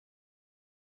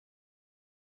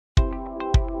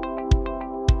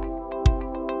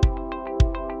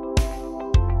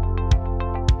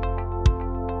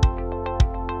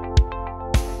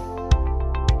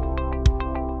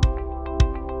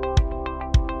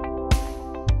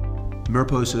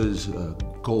Mariposa's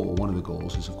goal, one of the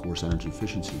goals, is of course energy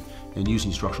efficiency, and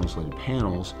using structural insulated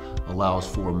panels allows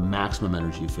for maximum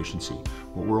energy efficiency.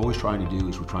 What we're always trying to do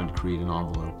is we're trying to create an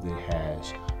envelope that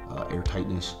has air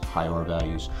tightness, high R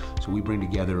values. So we bring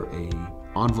together an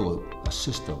envelope, a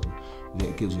system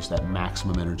that gives us that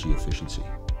maximum energy efficiency.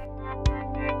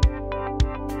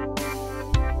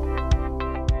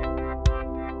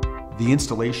 The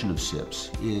installation of SIPs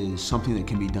is something that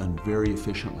can be done very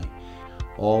efficiently.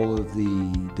 All of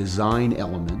the design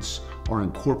elements are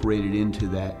incorporated into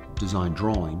that design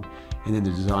drawing, and then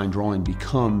the design drawing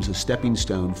becomes a stepping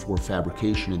stone for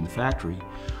fabrication in the factory.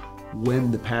 When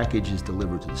the package is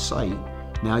delivered to the site,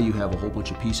 now you have a whole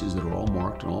bunch of pieces that are all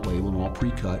marked and all labeled and all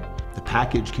pre-cut. The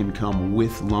package can come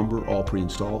with lumber all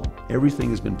pre-installed.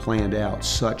 Everything has been planned out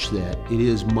such that it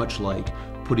is much like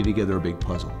putting together a big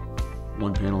puzzle.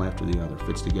 One panel after the other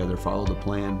fits together, follow the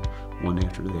plan, one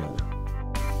after the other.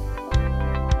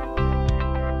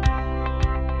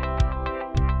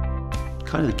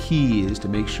 Kind of the key is to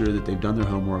make sure that they've done their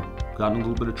homework, gotten a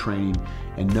little bit of training,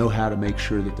 and know how to make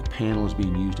sure that the panel is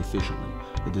being used efficiently.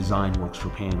 The design works for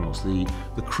panels, the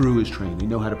crew is trained, they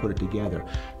know how to put it together.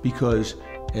 Because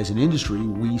as an industry,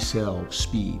 we sell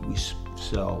speed, we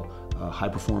sell high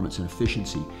performance and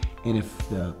efficiency. And if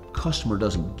the customer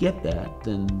doesn't get that,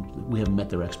 then we haven't met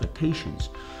their expectations.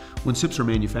 When SIPs are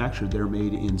manufactured, they're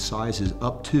made in sizes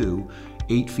up to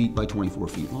 8 feet by 24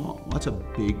 feet long. Well, that's a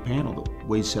big panel that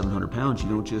weighs 700 pounds. You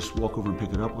don't just walk over and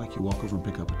pick it up like you walk over and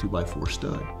pick up a 2x4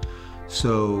 stud.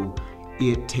 So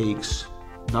it takes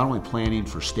not only planning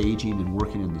for staging and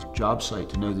working in the job site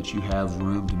to know that you have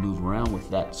room to move around with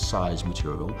that size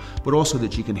material, but also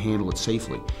that you can handle it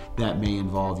safely. That may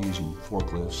involve using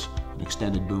forklifts, an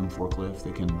extended boom forklift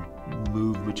that can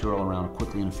move material around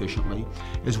quickly and efficiently,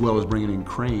 as well as bringing in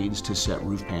cranes to set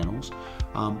roof panels.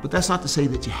 But that's not to say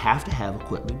that you have to have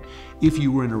equipment. If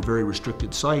you were in a very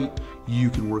restricted site, you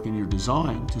can work in your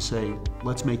design to say,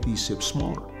 let's make these SIPs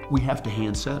smaller. We have to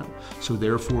hand set them. So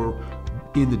therefore,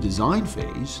 in the design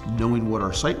phase, knowing what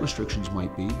our site restrictions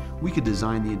might be, we could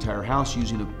design the entire house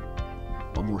using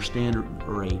a more standard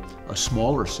or a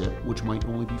smaller SIP, which might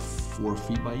only be 4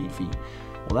 feet by 8 feet.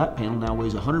 Well, that panel now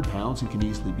weighs 100 pounds and can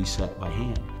easily be set by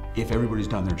hand. If everybody's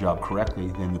done their job correctly,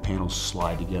 then the panels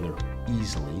slide together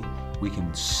easily. We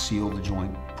can seal the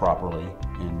joint properly,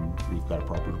 and we've got a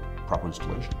proper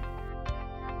installation.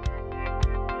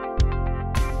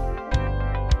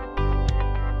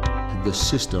 The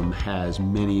system has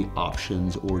many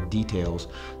options or details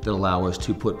that allow us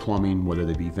to put plumbing, whether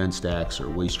they be vent stacks or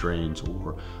waste drains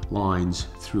or lines,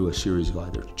 through a series of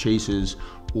either chases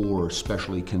or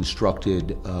specially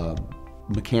constructed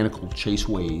mechanical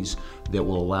chaseways that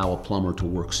will allow a plumber to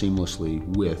work seamlessly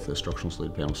with a structural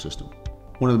insulated panel system.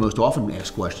 One of the most often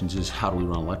asked questions is, how do we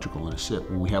run electrical in a SIP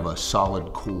when we have a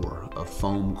solid core, a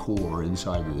foam core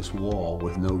inside of this wall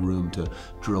with no room to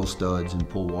drill studs and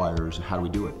pull wires? How do we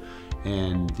do it?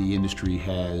 And the industry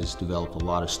has developed a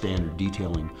lot of standard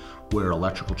detailing where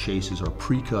electrical chases are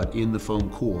pre-cut in the foam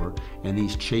core, and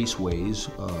these chaseways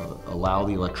allow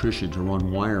the electrician to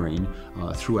run wiring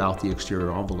throughout the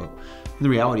exterior envelope. And the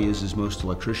reality is most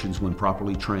electricians, when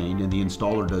properly trained and the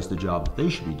installer does the job that they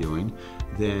should be doing,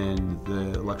 then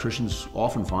the electricians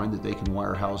often find that they can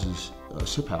wire houses, a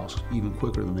SIP house, even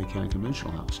quicker than they can a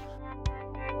conventional house.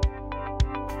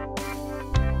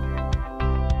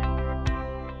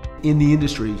 In the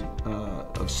industry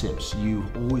of SIPs, you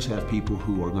always have people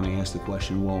who are going to ask the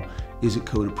question, well, is it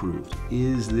code approved?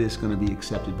 Is this going to be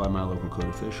accepted by my local code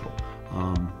official?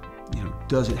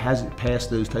 Has it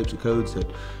passed those types of codes that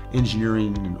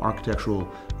engineering and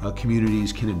architectural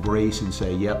communities can embrace and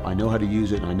say, yep, I know how to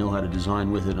use it, I know how to design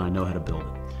with it, and I know how to build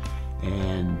it.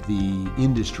 And the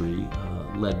industry,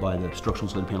 led by the Structural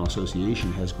Insulated Panel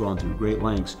Association, has gone through great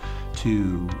lengths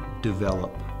to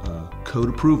develop code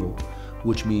approval,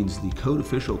 which means the code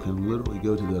official can literally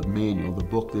go to the manual, the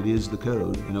book that is the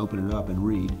code, and open it up and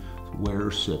read where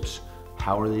are SIPs,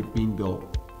 how are they being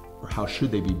built, or how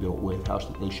should they be built with, how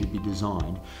they should be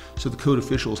designed. So the code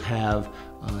officials have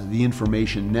the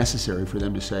information necessary for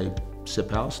them to say, SIP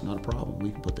house, not a problem,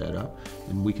 we can put that up,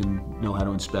 and we can know how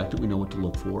to inspect it, we know what to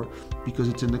look for, because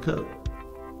it's in the code.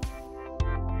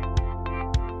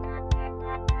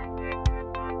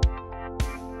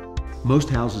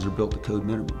 Most houses are built to code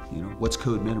minimum. What's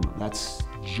code minimum? That's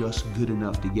just good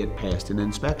enough to get past an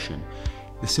inspection.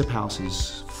 The SIP house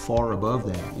is far above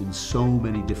that in so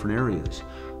many different areas.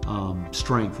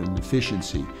 Strength and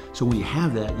efficiency. So when you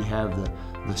have that, you have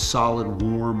the solid,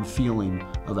 warm feeling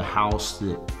of a house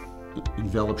that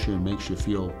envelops you and makes you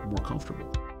feel more comfortable.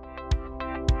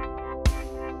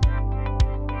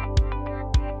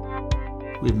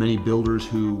 We have many builders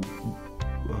who,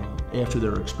 after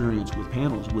their experience with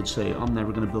panels, would say, I'm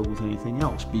never going to build with anything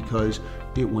else because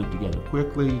it went together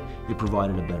quickly, it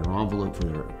provided a better envelope for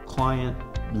their client,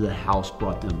 the house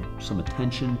brought them some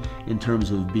attention in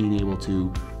terms of being able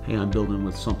to, hey, I'm building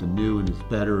with something new and it's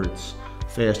better, it's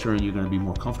faster, and you're going to be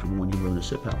more comfortable when you live in a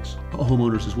SIP house.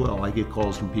 Homeowners as well. I get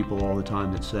calls from people all the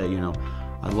time that say,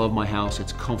 I love my house,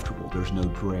 it's comfortable, there's no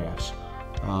drafts,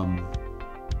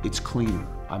 it's cleaner,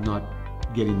 I'm not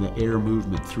getting the air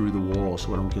movement through the wall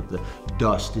so I don't get the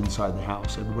dust inside the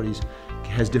house. Everybody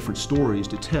has different stories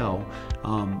to tell,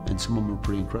 and some of them are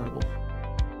pretty incredible.